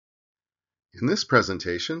In this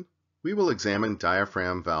presentation, we will examine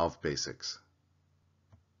diaphragm valve basics.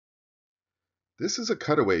 This is a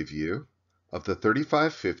cutaway view of the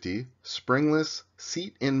 3550 springless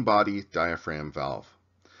seat-in-body diaphragm valve.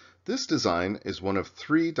 This design is one of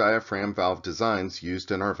 3 diaphragm valve designs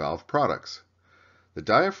used in our valve products. The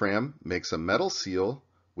diaphragm makes a metal seal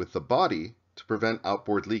with the body to prevent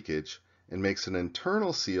outboard leakage and makes an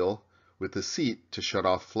internal seal with the seat to shut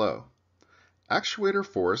off flow. Actuator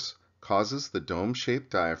force causes the dome-shaped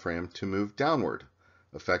diaphragm to move downward,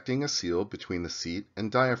 affecting a seal between the seat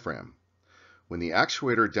and diaphragm. When the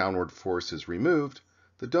actuator downward force is removed,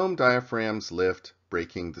 the dome diaphragms lift,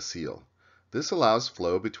 breaking the seal. This allows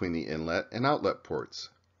flow between the inlet and outlet ports.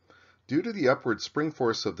 Due to the upward spring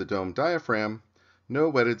force of the dome diaphragm, no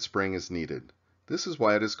wetted spring is needed. This is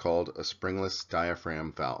why it is called a springless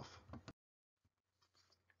diaphragm valve.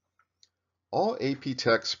 All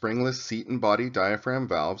APTech springless seat and body diaphragm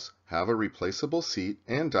valves have a replaceable seat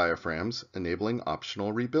and diaphragms, enabling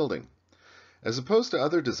optional rebuilding. As opposed to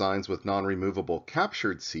other designs with non-removable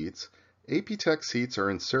captured seats, APTech seats are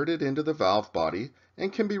inserted into the valve body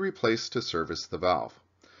and can be replaced to service the valve.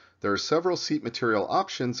 There are several seat material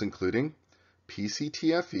options including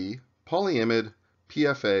PCTFE, polyimide,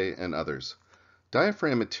 PFA, and others.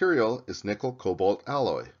 Diaphragm material is nickel-cobalt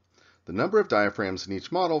alloy. The number of diaphragms in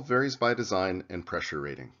each model varies by design and pressure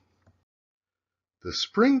rating. The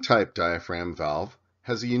spring-type diaphragm valve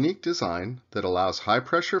has a unique design that allows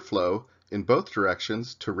high-pressure flow in both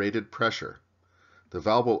directions to rated pressure. The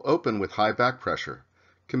valve will open with high back pressure.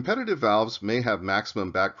 Competitive valves may have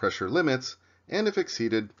maximum back pressure limits, and if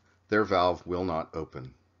exceeded, their valve will not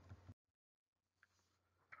open.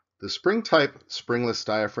 The spring-type springless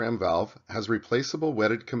diaphragm valve has replaceable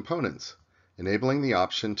wetted components, enabling the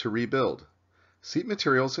option to rebuild. Seat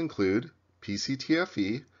materials include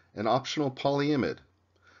PCTFE and optional polyimide.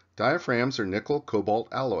 Diaphragms are nickel-cobalt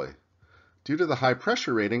alloy. Due to the high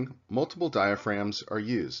pressure rating, multiple diaphragms are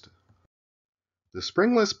used. The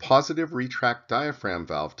springless positive retract diaphragm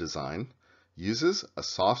valve design uses a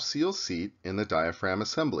soft seal seat in the diaphragm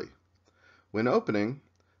assembly. When opening,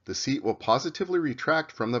 the seat will positively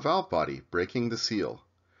retract from the valve body, breaking the seal.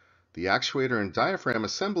 The actuator and diaphragm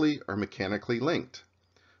assembly are mechanically linked.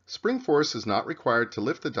 Spring force is not required to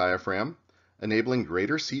lift the diaphragm, enabling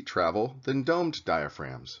greater seat travel than domed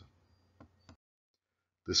diaphragms.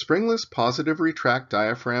 The springless positive retract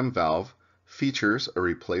diaphragm valve features a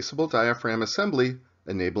replaceable diaphragm assembly,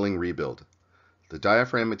 enabling rebuild. The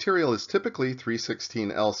diaphragm material is typically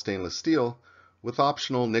 316L stainless steel with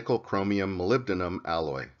optional nickel-chromium molybdenum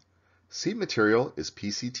alloy. Seat material is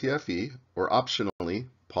PCTFE or optionally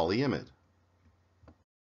polyimide.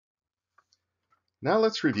 Now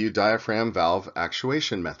let's review diaphragm valve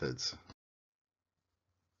actuation methods.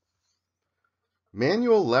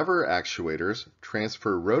 Manual lever actuators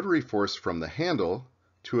transfer rotary force from the handle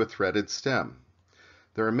to a threaded stem.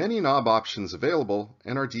 There are many knob options available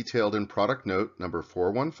and are detailed in product note number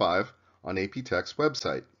 415 on APTech's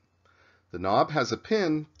website. The knob has a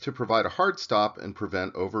pin to provide a hard stop and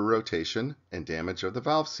prevent over-rotation and damage of the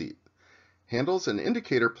valve seat. Handles and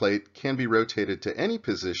indicator plate can be rotated to any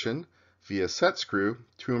position via set screw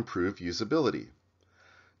to improve usability.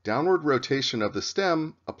 Downward rotation of the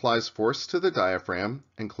stem applies force to the diaphragm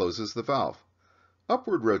and closes the valve.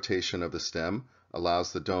 Upward rotation of the stem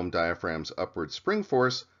allows the dome diaphragm's upward spring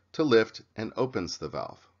force to lift and opens the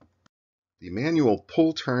valve. The manual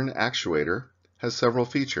pull-turn actuator has several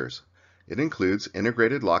features. It includes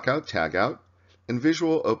integrated lockout-tagout and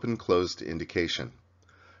visual open-closed indication.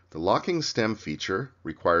 The locking stem feature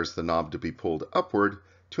requires the knob to be pulled upward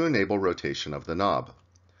to enable rotation of the knob.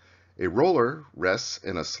 A roller rests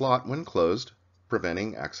in a slot when closed,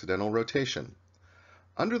 preventing accidental rotation.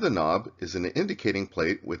 Under the knob is an indicating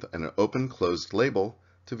plate with an open-closed label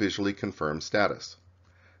to visually confirm status.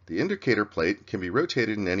 The indicator plate can be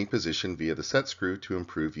rotated in any position via the set screw to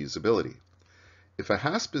improve usability. If a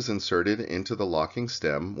hasp is inserted into the locking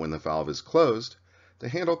stem when the valve is closed, the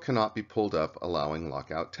handle cannot be pulled up, allowing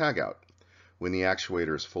lockout-tagout. When the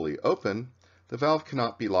actuator is fully open, the valve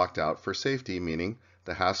cannot be locked out for safety, meaning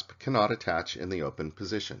the hasp cannot attach in the open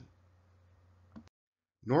position.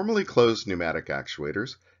 Normally closed pneumatic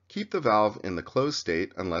actuators keep the valve in the closed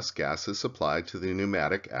state unless gas is supplied to the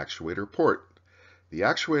pneumatic actuator port. The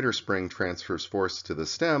actuator spring transfers force to the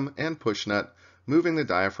stem and push nut, moving the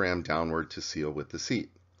diaphragm downward to seal with the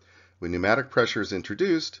seat. When pneumatic pressure is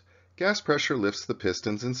introduced, gas pressure lifts the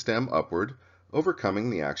pistons and stem upward, overcoming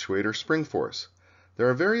the actuator spring force. There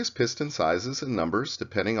are various piston sizes and numbers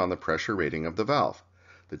depending on the pressure rating of the valve.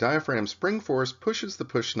 The diaphragm spring force pushes the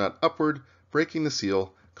push nut upward, breaking the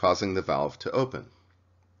seal, causing the valve to open.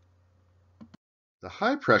 The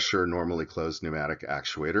high-pressure normally closed pneumatic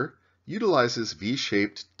actuator utilizes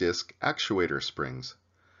V-shaped disc actuator springs.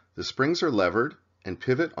 The springs are levered and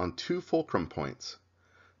pivot on two fulcrum points.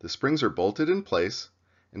 The springs are bolted in place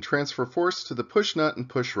and transfer force to the push nut and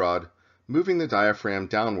push rod, moving the diaphragm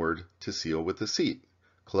downward to seal with the seat,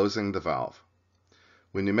 closing the valve.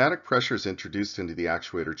 When pneumatic pressure is introduced into the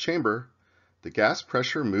actuator chamber, the gas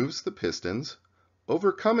pressure moves the pistons,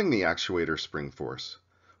 overcoming the actuator spring force.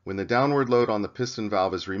 When the downward load on the piston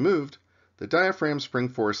valve is removed, the diaphragm spring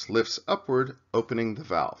force lifts upward, opening the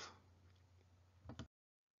valve.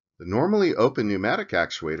 The normally open pneumatic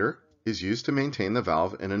actuator is used to maintain the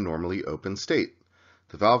valve in a normally open state.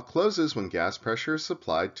 The valve closes when gas pressure is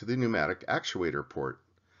supplied to the pneumatic actuator port.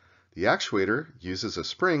 The actuator uses a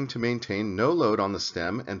spring to maintain no load on the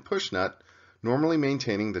stem and push nut, normally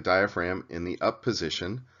maintaining the diaphragm in the up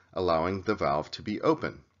position, allowing the valve to be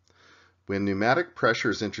open. When pneumatic pressure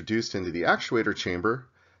is introduced into the actuator chamber,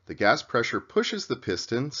 the gas pressure pushes the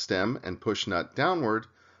piston, stem, and push nut downward,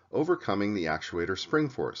 overcoming the actuator spring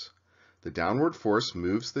force. The downward force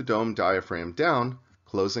moves the dome diaphragm down,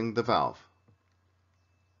 closing the valve.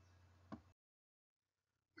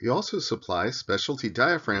 We also supply specialty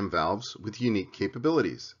diaphragm valves with unique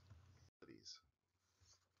capabilities.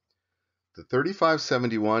 The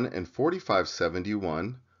 3571 and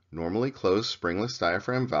 4571 normally closed springless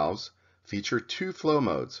diaphragm valves feature two flow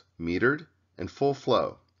modes, metered and full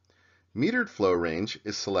flow. Metered flow range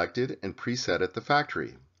is selected and preset at the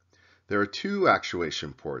factory. There are two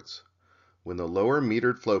actuation ports. When the lower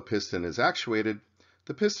metered flow piston is actuated,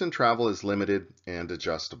 the piston travel is limited and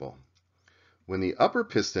adjustable. When the upper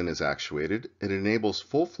piston is actuated, it enables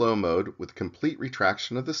full flow mode with complete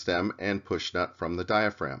retraction of the stem and push nut from the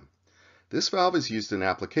diaphragm. This valve is used in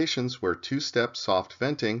applications where two-step soft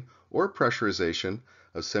venting or pressurization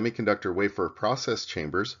of semiconductor wafer process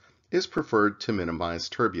chambers is preferred to minimize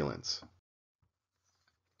turbulence.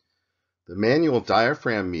 The manual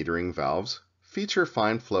diaphragm metering valves feature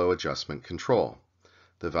fine flow adjustment control.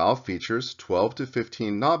 The valve features 12 to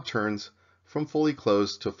 15 knob turns from fully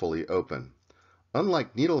closed to fully open.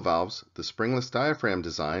 Unlike needle valves, the springless diaphragm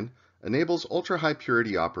design enables ultra-high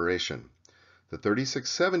purity operation. The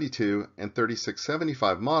 3672 and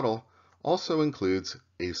 3675 model also includes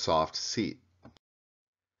a soft seat.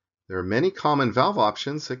 There are many common valve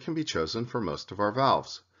options that can be chosen for most of our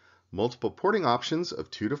valves. Multiple porting options of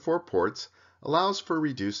 2 to 4 ports allows for a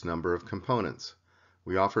reduced number of components.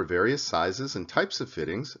 We offer various sizes and types of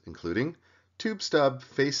fittings, including tube stub,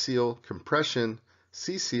 face seal, compression,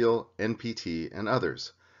 C-seal, NPT, and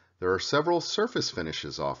others. There are several surface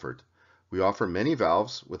finishes offered. We offer many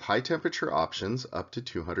valves with high temperature options up to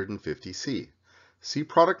 250 C. See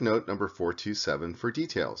product note number 427 for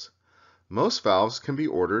details. Most valves can be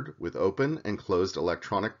ordered with open and closed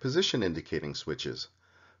electronic position indicating switches.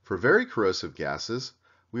 For very corrosive gases,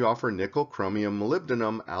 we offer nickel-chromium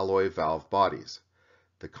molybdenum alloy valve bodies.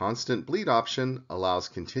 The constant bleed option allows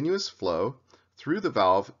continuous flow through the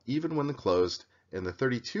valve even when closed, and the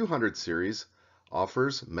 3200 series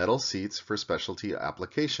offers metal seats for specialty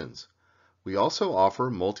applications. We also offer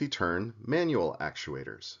multi-turn manual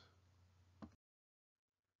actuators.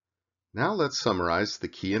 Now let's summarize the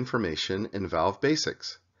key information in valve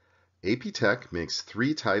basics. APTech makes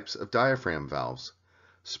three types of diaphragm valves: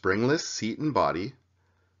 springless seat and body,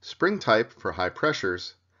 spring type for high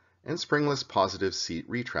pressures, and springless positive seat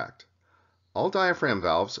retract. All diaphragm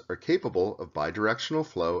valves are capable of bidirectional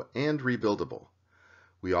flow and rebuildable.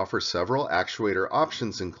 We offer several actuator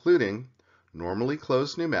options including normally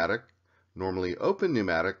closed pneumatic, normally open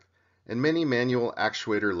pneumatic, and many manual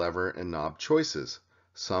actuator lever and knob choices,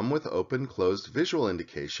 some with open-closed visual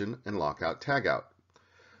indication and lockout-tagout.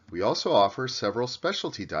 We also offer several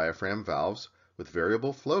specialty diaphragm valves with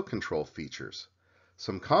variable flow control features.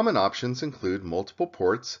 Some common options include multiple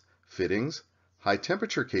ports, fittings, high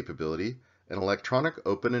temperature capability, and electronic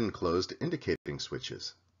open and closed indicating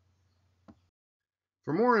switches.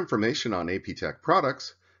 For more information on APTech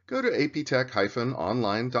products, go to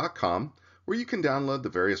aptech-online.com where you can download the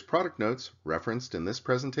various product notes referenced in this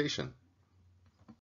presentation.